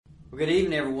Well, good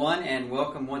evening, everyone, and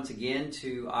welcome once again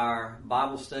to our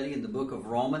Bible study in the book of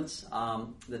Romans.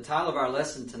 The title of our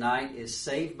lesson tonight is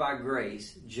Saved by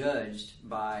Grace, Judged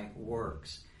by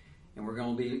Works. And we're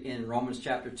going to be in Romans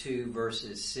chapter 2,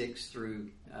 verses 6 through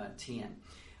 10.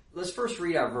 Let's first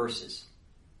read our verses.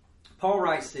 Paul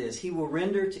writes this, "He will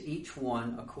render to each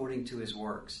one according to his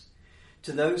works.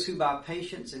 To those who by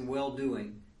patience and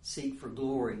well-doing seek for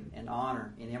glory and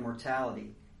honor and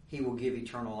immortality, he will give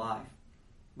eternal life.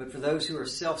 But for those who are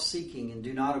self-seeking and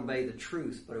do not obey the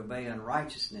truth, but obey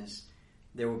unrighteousness,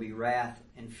 there will be wrath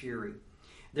and fury.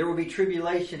 There will be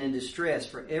tribulation and distress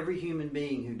for every human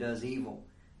being who does evil,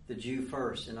 the Jew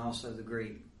first and also the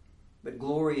Greek. But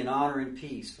glory and honor and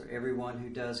peace for everyone who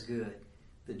does good,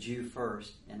 the Jew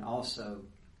first and also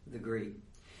the Greek."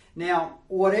 Now,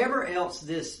 whatever else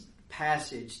this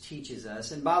passage teaches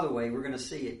us, and by the way, we're going to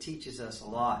see it teaches us a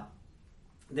lot,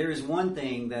 there is one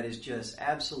thing that is just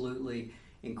absolutely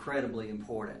incredibly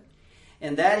important.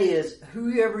 And that is,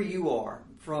 whoever you are,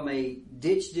 from a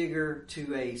ditch digger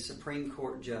to a Supreme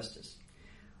Court justice,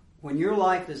 when your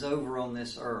life is over on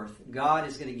this earth, God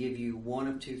is going to give you one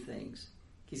of two things.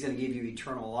 He's going to give you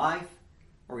eternal life,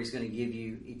 or He's going to give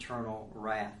you eternal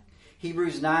wrath.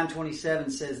 Hebrews 9:27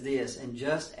 says this, "And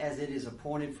just as it is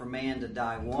appointed for man to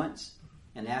die once,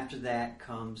 and after that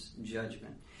comes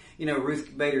judgment." You know,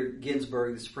 Ruth Bader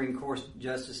Ginsburg, the Supreme Court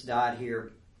justice, died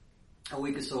here a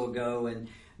week or so ago, and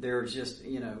there's just,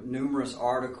 numerous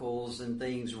articles and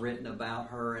things written about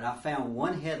her, and I found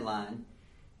one headline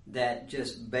that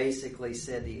just basically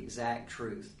said the exact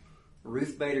truth.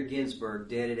 Ruth Bader Ginsburg,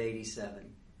 dead at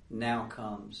 87. Now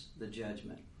comes the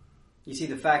judgment. You see,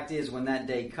 the fact is, when that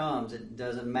day comes, it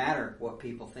doesn't matter what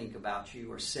people think about you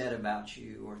or said about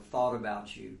you or thought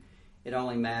about you. It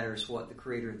only matters what the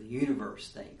Creator of the universe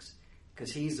thinks,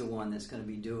 because He's the one that's going to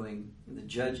be doing the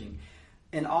judging.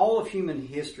 And all of human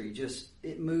history,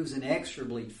 it moves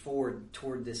inexorably forward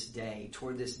toward this day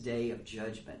of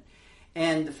judgment.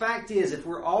 And the fact is, if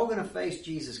we're all going to face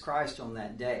Jesus Christ on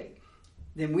that day,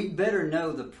 then we better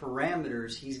know the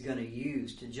parameters He's going to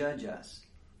use to judge us,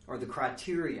 or the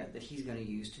criteria that He's going to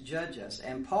use to judge us.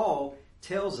 And Paul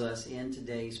tells us in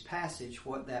today's passage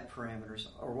what those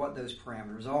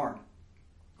parameters are.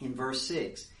 In verse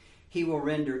 6, "He will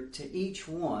render to each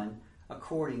one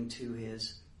according to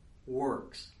his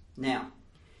works." Now,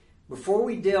 before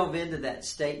we delve into that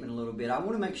statement a little bit, I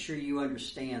want to make sure you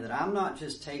understand that I'm not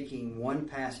just taking one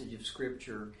passage of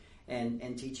Scripture and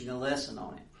teaching a lesson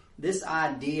on it. This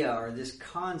idea or this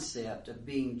concept of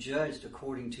being judged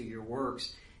according to your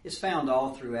works is found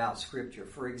all throughout Scripture.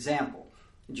 For example,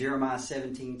 Jeremiah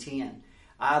 17:10,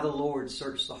 "I, the Lord,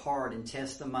 search the heart and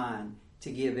test the mind,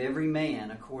 to give every man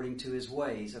according to his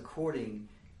ways, according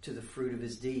to the fruit of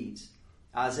his deeds."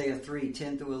 Isaiah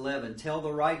 3:10-11, "Tell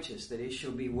the righteous that it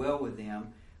shall be well with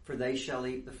them, for they shall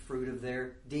eat the fruit of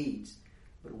their deeds.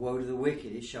 But woe to the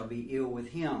wicked, it shall be ill with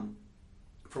him,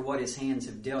 for what his hands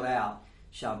have dealt out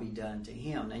shall be done to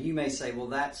him." Now you may say, well,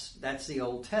 that's the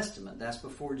Old Testament. That's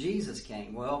before Jesus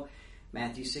came. Well,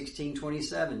 Matthew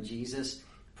 16:27, Jesus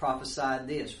prophesied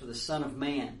this, "For the Son of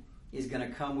Man is going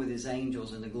to come with His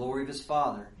angels in the glory of His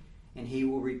Father, and He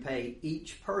will repay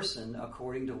each person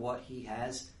according to what he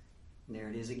has," and there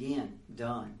it is again,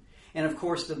 "done." And of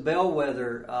course, the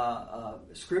bellwether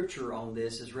scripture on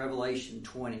this is Revelation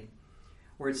 20,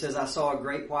 where it says, "I saw a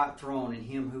great white throne and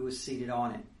Him who was seated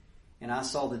on it. And I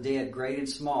saw the dead, great and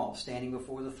small, standing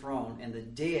before the throne, and the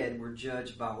dead were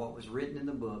judged by what was written in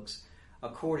the books,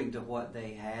 according to what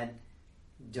they had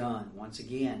done." Once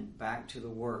again, back to the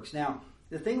works. Now,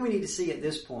 the thing we need to see at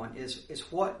this point is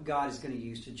what God is going to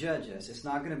use to judge us. It's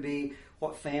not going to be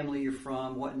what family you're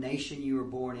from, what nation you were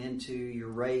born into, your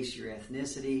race, your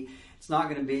ethnicity. It's not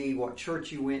going to be what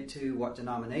church you went to, what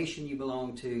denomination you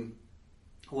belong to,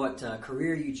 what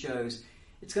career you chose.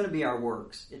 It's going to be our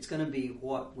works. It's going to be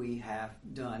what we have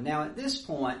done. Now, at this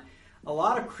point, a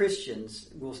lot of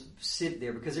Christians will sit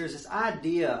there because there's this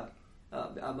idea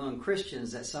among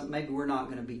Christians that maybe we're not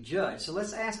going to be judged. So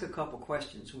let's ask a couple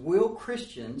questions. Will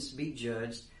Christians be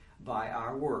judged by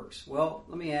our works? Well,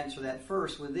 let me answer that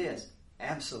first with this.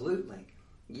 Absolutely.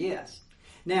 Yes.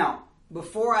 Now,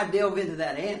 before I delve into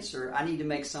that answer, I need to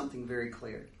make something very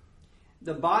clear.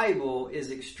 The Bible is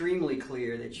extremely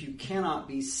clear that you cannot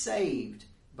be saved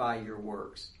by your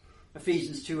works.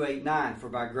 Ephesians 2:8-9, "For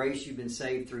by grace you've been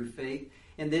saved through faith,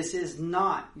 and this is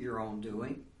not your own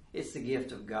doing. It's the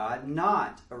gift of God,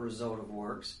 not a result of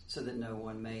works, so that no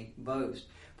one may boast."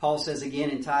 Paul says again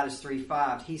in Titus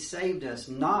 3:5, "He saved us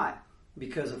not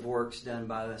because of works done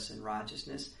by us in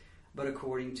righteousness, but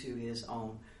according to His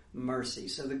own mercy."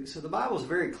 So the Bible is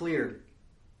very clear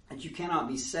that you cannot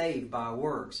be saved by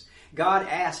works. God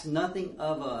asks nothing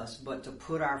of us but to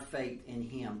put our faith in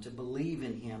Him, to believe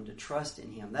in Him, to trust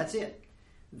in Him. That's it.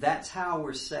 That's how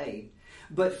we're saved.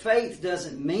 But faith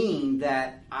doesn't mean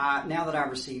that now that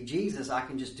I've received Jesus, I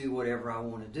can just do whatever I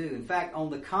want to do. In fact, on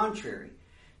the contrary,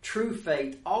 true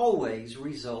faith always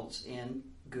results in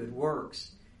good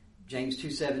works. James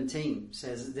 2:17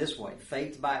 says it this way,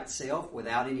 faith by itself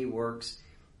without any works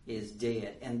is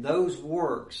dead. And those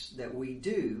works that we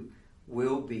do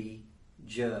will be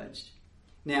judged.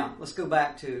 Now, let's go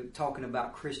back to talking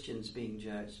about Christians being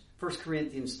judged. 1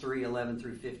 Corinthians 3:11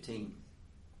 through 15.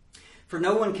 For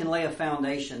no one can lay a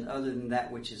foundation other than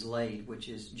that which is laid, which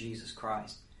is Jesus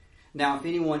Christ. Now, if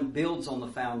anyone builds on the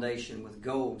foundation with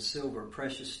gold, silver,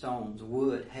 precious stones,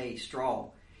 wood, hay,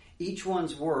 straw, each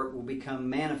one's work will become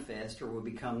manifest or will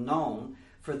become known,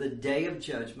 for the day of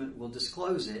judgment will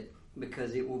disclose it,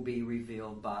 because it will be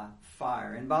revealed by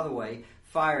fire. And by the way,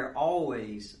 fire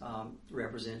always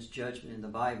represents judgment in the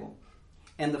Bible.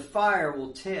 And the fire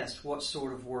will test what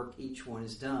sort of work each one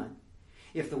has done.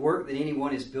 If the work that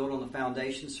anyone has built on the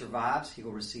foundation survives, he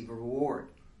will receive a reward.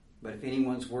 But if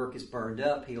anyone's work is burned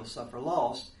up, he'll suffer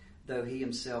loss, though he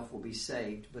himself will be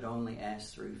saved, but only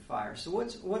as through fire. So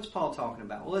what's Paul talking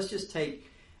about? Well, let's just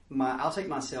I'll take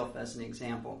myself as an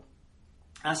example.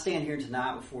 I stand here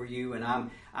tonight before you, and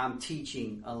I'm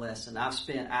teaching a lesson. I've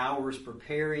spent hours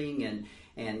preparing,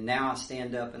 and now I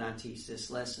stand up and I teach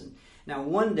this lesson. Now,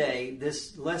 one day,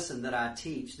 this lesson that I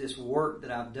teach, this work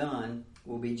that I've done,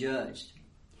 will be judged.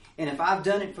 And if I've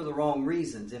done it for the wrong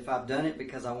reasons, if I've done it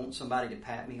because I want somebody to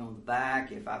pat me on the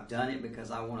back, if I've done it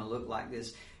because I want to look like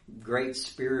this great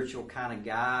spiritual kind of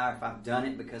guy, if I've done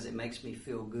it because it makes me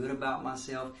feel good about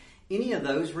myself, any of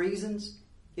those reasons,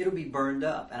 it'll be burned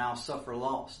up and I'll suffer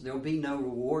loss. There'll be no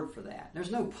reward for that.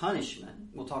 There's no punishment.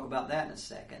 We'll talk about that in a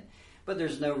second. But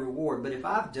there's no reward. But if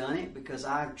I've done it because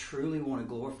I truly want to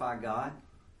glorify God,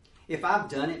 if I've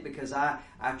done it because I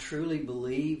truly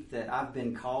believe that I've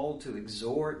been called to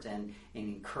exhort and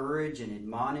encourage and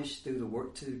admonish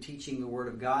through teaching the Word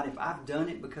of God, if I've done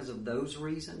it because of those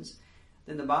reasons,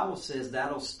 then the Bible says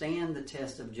that'll stand the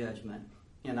test of judgment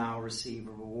and I'll receive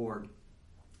a reward.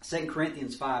 2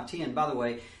 Corinthians 5:10, by the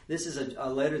way, this is a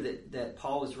letter that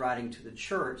Paul is writing to the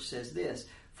church, says this,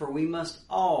 for we must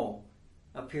all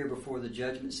appear before the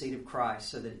judgment seat of Christ,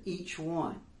 so that each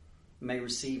one may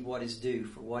receive what is due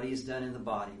for what he has done in the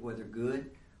body, whether good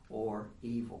or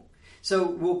evil. So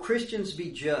will Christians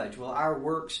be judged? Will our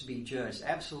works be judged?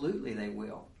 Absolutely they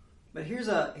will. But here's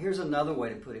another way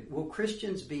to put it. Will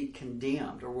Christians be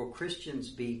condemned, or will Christians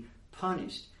be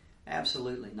punished?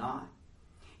 Absolutely not.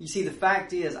 You see, the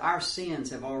fact is, our sins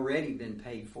have already been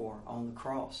paid for on the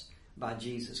cross by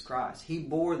Jesus Christ. He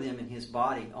bore them in His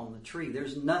body on the tree.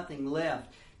 There's nothing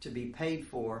left to be paid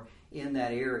for in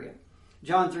that area.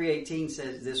 John 3:18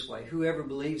 says this way, whoever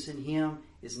believes in Him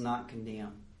is not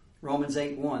condemned. Romans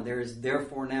 8:1, there is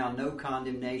therefore now no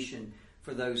condemnation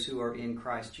for those who are in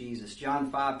Christ Jesus.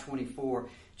 John 5:24,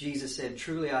 Jesus said,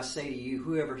 truly I say to you,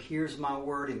 whoever hears my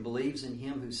word and believes in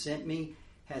Him who sent me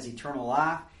has eternal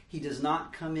life. He does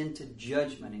not come into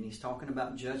judgment, and He's talking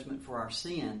about judgment for our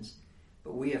sins,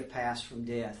 but we have passed from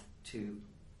death to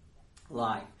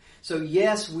life. So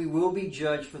yes, we will be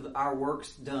judged for our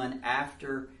works done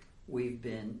after we've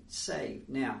been saved.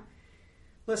 Now,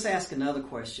 let's ask another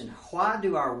question. Why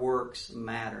do our works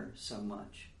matter so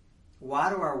much? Why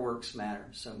do our works matter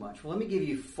so much? Well, let me give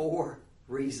you 4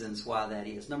 reasons why that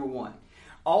is. Number 1,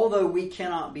 although we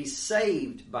cannot be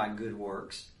saved by good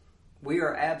works, we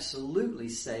are absolutely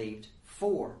saved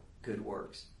for good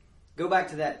works. Go back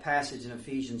to that passage in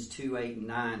Ephesians 2:8 and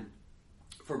 9.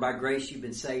 For by grace you've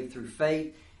been saved through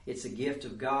faith. It's a gift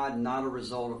of God, not a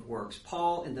result of works.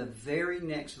 Paul, in the very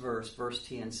next verse, verse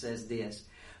 10, says this,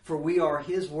 for we are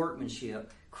His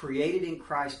workmanship, created in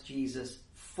Christ Jesus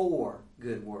for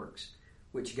good works,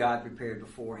 which God prepared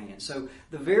beforehand. So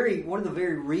one of the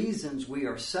very reasons we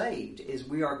are saved is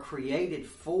we are created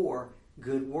for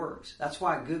good works. That's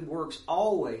why good works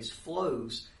always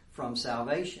flows from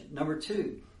salvation. Number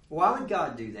 2, why would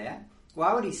God do that?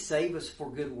 Why would He save us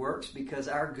for good works? Because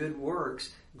our good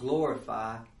works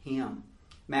glorify Him.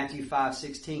 Matthew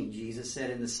 5:16, Jesus said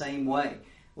in the same way,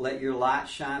 let your light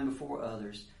shine before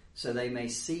others, so they may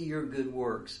see your good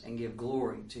works and give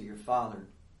glory to your Father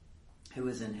who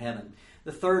is in heaven.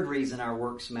 The third reason our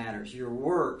works matters, your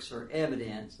works are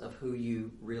evidence of who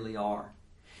you really are.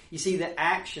 You see, the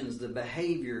actions, the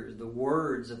behaviors, the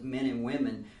words of men and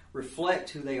women reflect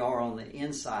who they are on the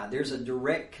inside. There's a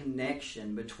direct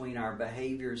connection between our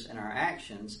behaviors and our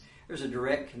actions. There's a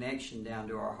direct connection down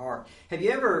to our heart. Have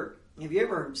you ever have you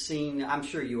ever seen, I'm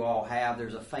sure you all have,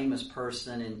 there's a famous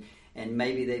person and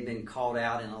maybe they've been caught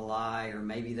out in a lie, or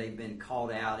maybe they've been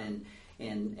caught out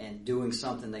in doing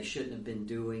something they shouldn't have been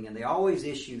doing, and they always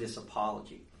issue this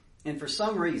apology. And for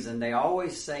some reason, they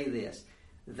always say this: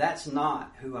 that's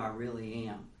not who I really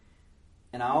am.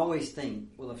 And I always think,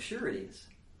 well, sure it is.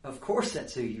 Of course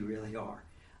that's who you really are.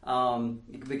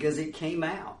 Because it came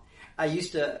out. I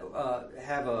used to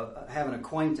have an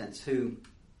acquaintance who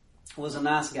was a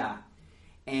nice guy,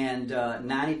 and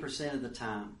 90% of the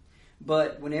time.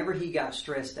 But whenever he got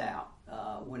stressed out,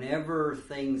 whenever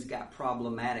things got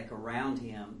problematic around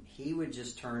him, he would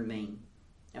just turn mean.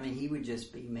 I mean, he would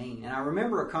just be mean. And I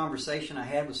remember a conversation I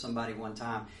had with somebody one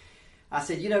time. I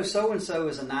said, so-and-so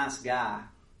is a nice guy,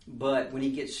 but when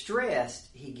he gets stressed,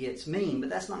 he gets mean. But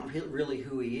that's not really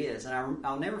who he is. And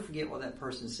I'll never forget what that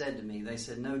person said to me. They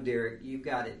said, no, Derricke, you've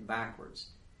got it backwards.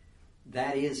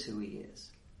 That is who he is.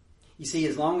 You see,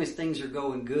 as long as things are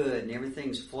going good and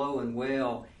everything's flowing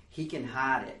well, he can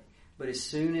hide it. But as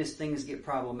soon as things get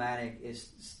problematic,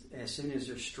 as soon as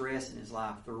there's stress in his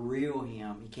life, the real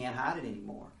him, he can't hide it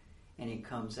anymore. And it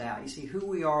comes out. You see, who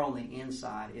we are on the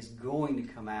inside is going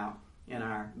to come out in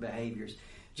our behaviors.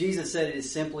 Jesus said it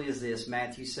as simply as this,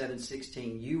 Matthew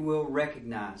 7:16, you will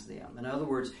recognize them. In other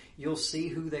words, you'll see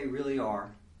who they really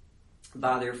are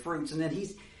by their fruits. And then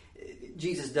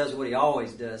Jesus does what he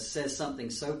always does, says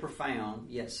something so profound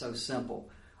yet so simple.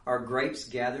 Are grapes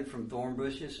gathered from thorn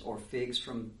bushes or figs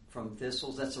from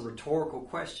thistles? That's a rhetorical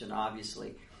question,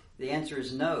 obviously. The answer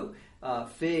is no.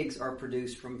 Figs are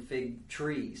produced from fig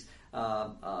trees.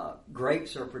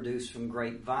 Grapes are produced from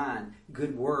grapevine.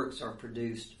 Good works are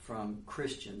produced from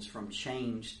Christians, from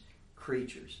changed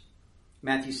creatures.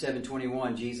 Matthew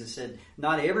 7:21, Jesus said,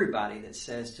 not everybody that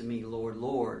says to me, Lord,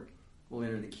 Lord, will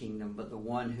enter the kingdom, but the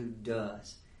one who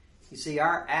does. You see,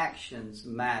 our actions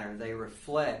matter. They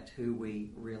reflect who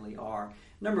we really are.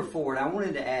 Number 4, and I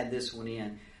wanted to add this one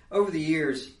in. Over the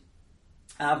years,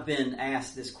 I've been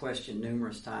asked this question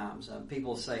numerous times.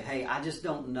 People say, hey, I just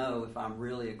don't know if I'm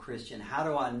really a Christian. How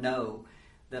do I know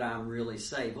that I'm really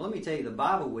saved? Well, let me tell you, the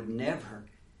Bible would never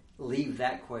leave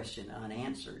that question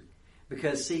unanswered.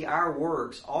 Because, see, our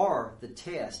works are the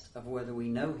test of whether we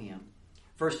know Him.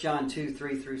 1 John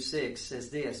 2:3-6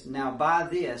 says this, now by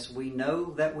this we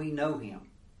know that we know Him.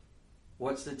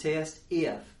 What's the test?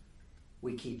 If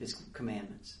we keep His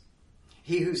commandments.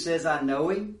 He who says, I know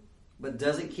Him, but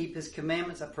doesn't keep His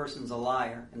commandments, that person's a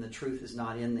liar, and the truth is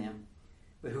not in them.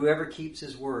 But whoever keeps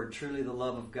His word, truly the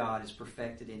love of God is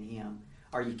perfected in him.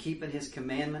 Are you keeping His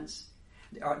commandments?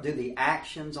 Do the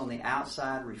actions on the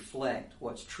outside reflect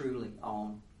what's truly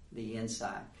on the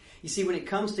inside? You see, when it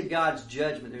comes to God's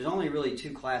judgment, there's only really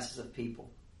 2 classes of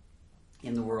people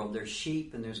in the world. There's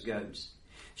sheep and there's goats.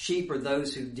 Sheep are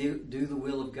those who do the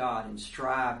will of God and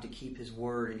strive to keep His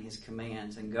word and His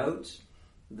commands. And goats,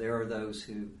 there are those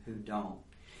who don't.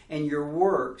 And your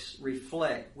works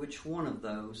reflect which one of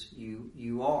those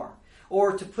you are.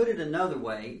 Or to put it another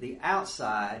way, the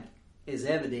outside is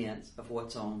evidence of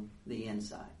what's on the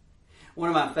inside. One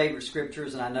of my favorite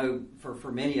scriptures, and I know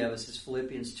for many of us, is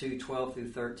Philippians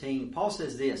 2:12-13. Paul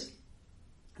says this,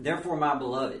 therefore, my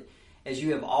beloved, as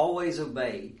you have always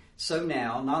obeyed, so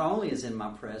now, not only as in my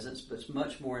presence, but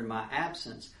much more in my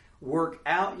absence, work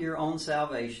out your own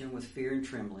salvation with fear and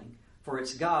trembling, for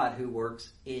it's God who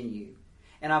works in you.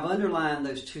 And I've underlined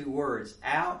those 2 words,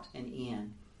 out and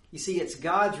in. You see, it's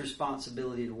God's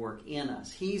responsibility to work in us.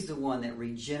 He's the one that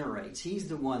regenerates. He's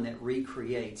the one that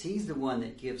recreates. He's the one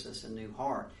that gives us a new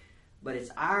heart. But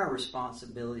it's our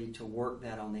responsibility to work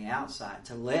that on the outside,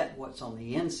 to let what's on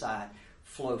the inside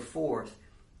flow forth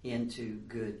into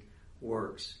good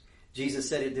works. Jesus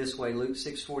said it this way, Luke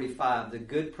 6:45, the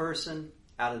good person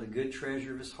out of the good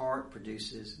treasure of his heart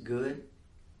produces good.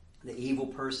 The evil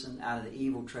person out of the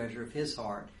evil treasure of his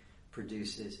heart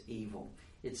produces evil.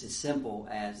 It's as simple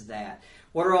as that.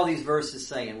 What are all these verses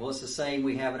saying? Well, it's the same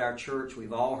we have at our church.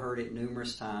 We've all heard it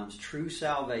numerous times. True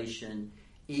salvation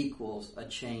equals a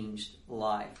changed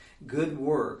life. Good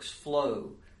works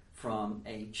flow from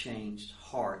a changed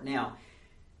heart. Now,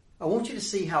 I want you to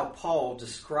see how Paul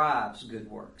describes good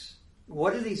works.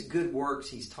 What are these good works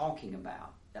he's talking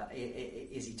about?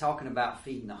 Is he talking about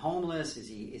feeding the homeless? Is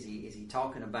he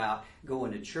talking about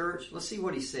going to church? Let's see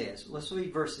what he says. Let's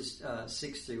read verses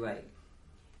 6-8.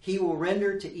 He will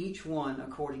render to each one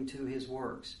according to his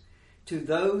works. To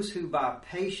those who by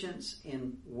patience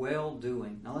in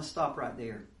well-doing. Now let's stop right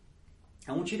there.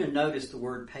 I want you to notice the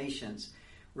word patience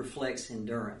reflects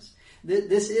endurance.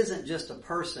 This isn't just a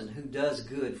person who does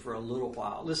good for a little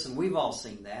while. Listen, we've all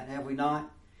seen that, have we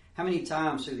not? How many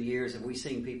times through the years have we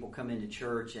seen people come into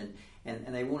church and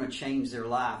they want to change their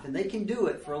life? And they can do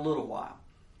it for a little while.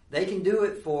 They can do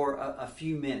it for a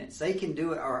few minutes. They can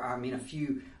do it, a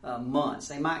few months.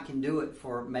 They can do it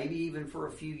for maybe even for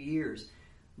a few years.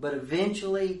 But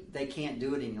eventually, they can't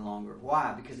do it any longer.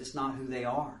 Why? Because it's not who they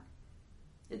are.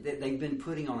 They've been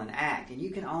putting on an act, and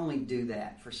you can only do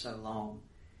that for so long.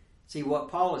 See, what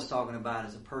Paul is talking about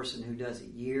is a person who does it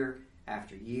year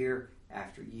after year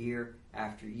after year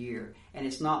after year. And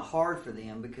it's not hard for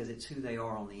them because it's who they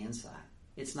are on the inside.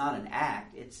 It's not an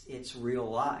act. It's real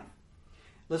life.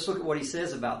 Let's look at what he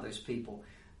says about those people.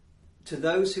 To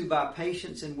those who by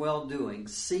patience and well-doing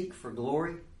seek for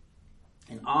glory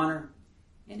and honor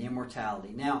and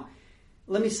immortality. Now,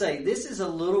 let me say, this is a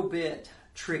little bit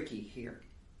tricky here.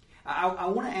 I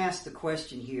want to ask the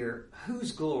question here,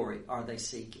 whose glory are they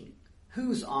seeking?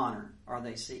 Whose honor are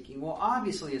they seeking? Well,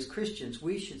 obviously, as Christians,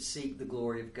 we should seek the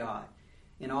glory of God.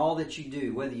 In all that you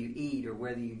do, whether you eat or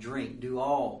whether you drink, do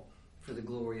all for the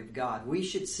glory of God. We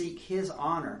should seek His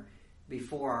honor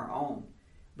before our own.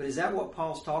 But is that what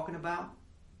Paul's talking about?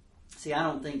 See, I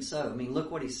don't think so. I mean,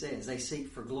 look what he says. They seek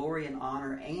for glory and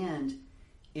honor and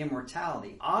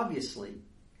immortality. Obviously,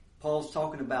 Paul's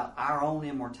talking about our own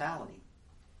immortality.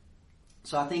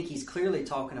 So I think he's clearly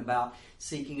talking about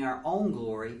seeking our own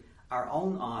glory, our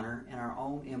own honor, and our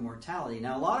own immortality.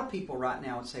 Now, a lot of people right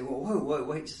now would say, well, whoa,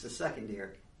 wait just a second,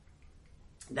 Derricke.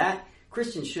 That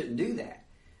Christians shouldn't do that.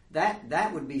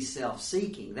 That would be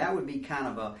self-seeking. That would be kind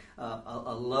of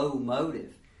a low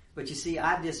motive. But you see,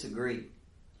 I disagree.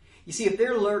 You see, if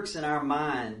there lurks in our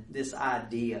mind this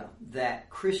idea that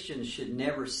Christians should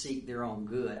never seek their own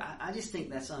good, I just think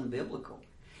that's unbiblical.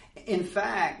 In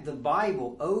fact, the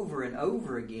Bible over and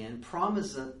over again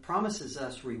promises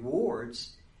us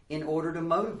rewards in order to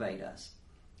motivate us.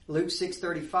 Luke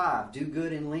 6:35, do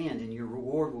good and lend, and your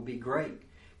reward will be great.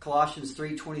 Colossians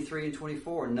 3:23 and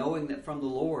 24, knowing that from the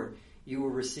Lord you will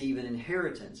receive an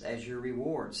inheritance as your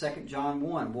reward. 2 John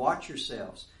 1, watch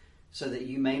yourselves so that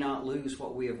you may not lose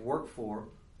what we have worked for,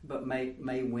 but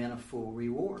may win a full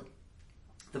reward.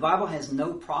 The Bible has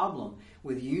no problem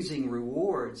with using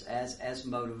rewards as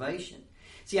motivation.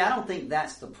 See, I don't think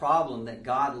that's the problem, that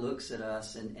God looks at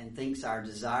us and thinks our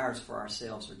desires for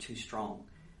ourselves are too strong.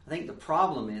 I think the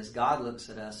problem is God looks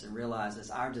at us and realizes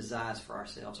our desires for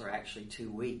ourselves are actually too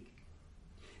weak.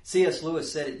 C.S.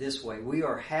 Lewis said it this way, we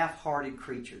are half-hearted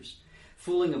creatures,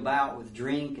 fooling about with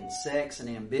drink and sex and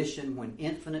ambition when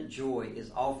infinite joy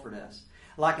is offered us.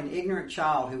 Like an ignorant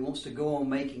child who wants to go on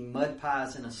making mud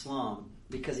pies in a slum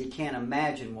because he can't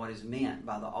imagine what is meant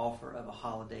by the offer of a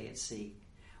holiday at sea.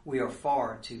 We are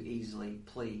far too easily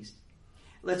pleased.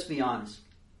 Let's be honest.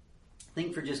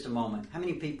 Think for just a moment. How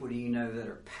many people do you know that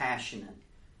are passionate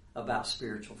about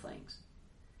spiritual things?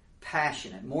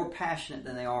 Passionate. More passionate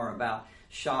than they are about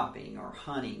shopping or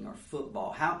hunting or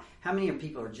football. How many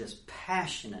people are just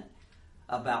passionate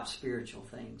about spiritual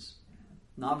things?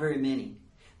 Not very many.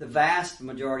 The vast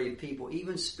majority of people,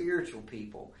 even spiritual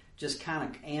people, just kind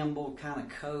of amble, kind of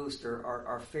coast, or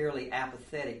are fairly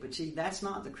apathetic. But see, that's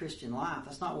not the Christian life.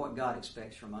 That's not what God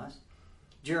expects from us.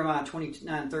 Jeremiah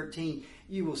 29:13,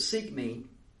 you will seek me,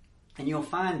 and you'll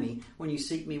find me when you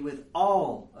seek me with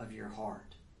all of your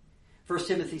heart. 1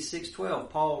 Timothy 6:12,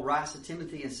 Paul writes to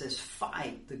Timothy and says,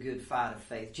 fight the good fight of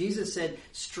faith. Jesus said,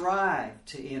 strive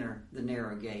to enter the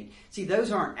narrow gate. See,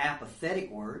 those aren't apathetic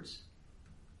words.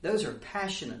 Those are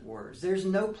passionate words. There's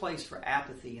no place for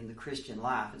apathy in the Christian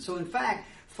life. And so, in fact,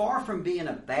 far from being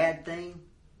a bad thing,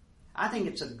 I think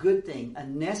it's a good thing, a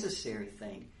necessary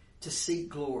thing, to seek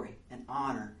glory and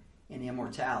honor and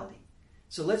immortality.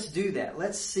 So let's do that.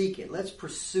 Let's seek it. Let's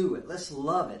pursue it. Let's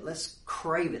love it. Let's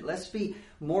crave it. Let's be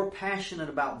more passionate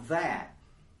about that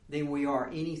than we are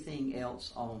anything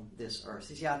else on this earth.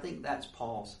 See, I think that's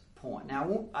Paul's point.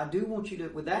 Now, I do want you to,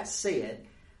 with that said,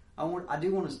 I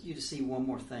do want you to see one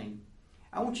more thing.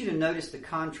 I want you to notice the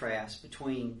contrast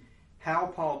between how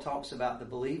Paul talks about the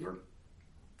believer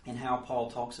and how Paul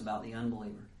talks about the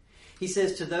unbeliever. He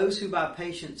says, to those who by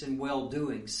patience and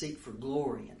well-doing seek for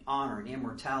glory and honor and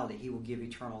immortality, he will give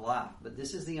eternal life. But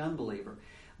this is the unbeliever.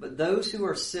 But those who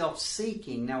are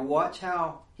self-seeking, now watch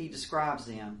how he describes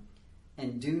them,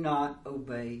 and do not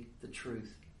obey the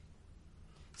truth.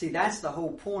 See, that's the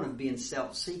whole point of being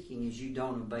self-seeking, is you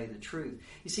don't obey the truth.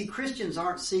 You see, Christians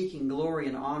aren't seeking glory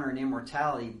and honor and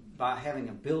immortality by having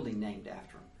a building named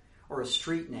after them or a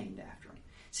street named after them.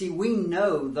 See, we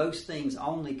know those things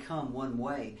only come one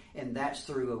way, and that's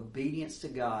through obedience to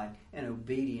God and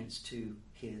obedience to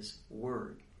His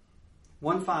Word.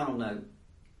 One final note.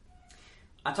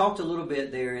 I talked a little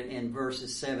bit there in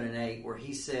verses 7 and 8 where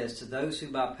he says, to those who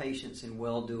by patience and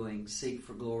well-doing seek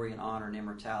for glory and honor and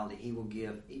immortality, he will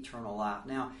give eternal life.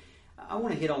 Now, I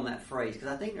want to hit on that phrase because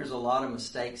I think there's a lot of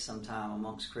mistakes sometimes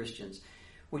amongst Christians.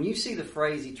 When you see the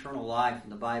phrase eternal life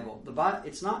in the Bible,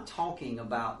 it's not talking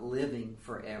about living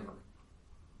forever.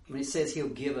 When it says he'll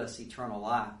give us eternal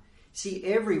life, see,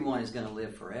 everyone is going to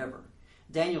live forever.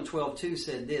 Daniel 12:2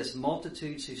 said this,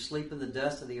 multitudes who sleep in the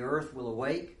dust of the earth will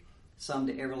awake, some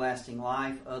to everlasting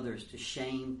life, others to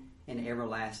shame and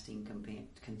everlasting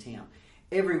contempt.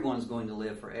 Everyone's going to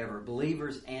live forever,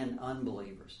 believers and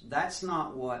unbelievers. That's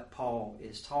not what Paul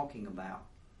is talking about.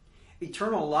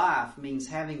 Eternal life means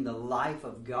having the life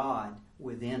of God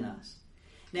within us.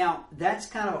 Now, that's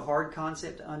kind of a hard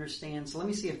concept to understand, so let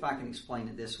me see if I can explain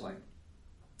it this way.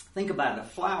 Think about it. A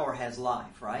flower has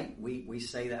life, right? We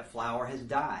say that flower has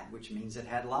died, which means it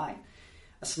had life.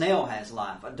 A snail has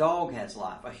life. A dog has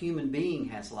life. A human being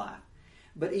has life.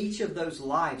 But each of those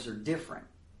lives are different.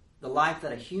 The life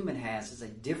that a human has is a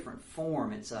different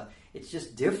form. It's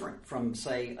just different from,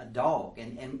 say, a dog.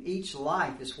 And each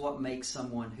life is what makes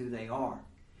someone who they are.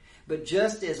 But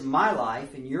just as my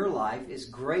life and your life is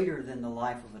greater than the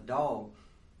life of a dog,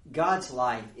 God's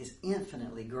life is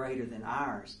infinitely greater than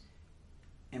ours.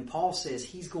 And Paul says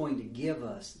he's going to give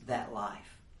us that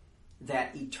life,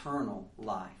 that eternal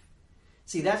life.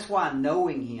 See, that's why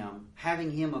knowing him,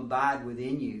 having him abide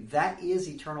within you, that is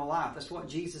eternal life. That's what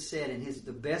Jesus said, and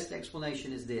the best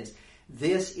explanation is this.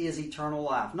 This is eternal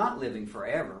life, not living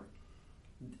forever.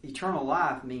 Eternal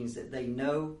life means that they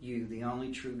know you, the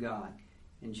only true God,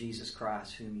 and Jesus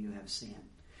Christ, whom you have sent.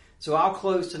 So I'll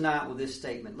close tonight with this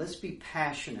statement. Let's be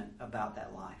passionate about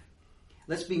that life.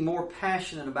 Let's be more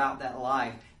passionate about that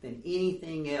life than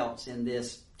anything else in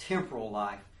this temporal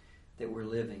life that we're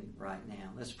living right now.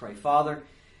 Let's pray. Father,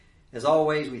 as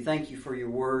always, we thank you for your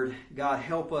word. God,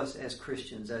 help us as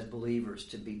Christians, as believers,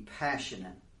 to be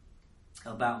passionate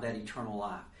about that eternal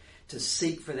life, to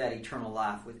seek for that eternal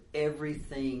life with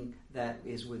everything that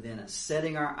is within us,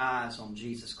 setting our eyes on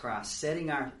Jesus Christ, setting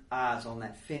our eyes on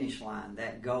that finish line,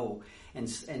 that goal,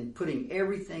 and putting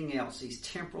everything else, these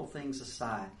temporal things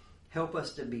aside. Help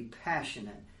us to be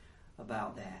passionate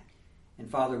about that. And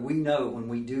Father, we know when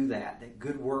we do that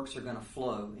good works are going to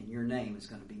flow and your name is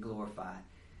going to be glorified.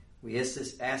 We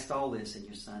asked all this in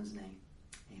your Son's name.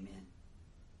 Amen.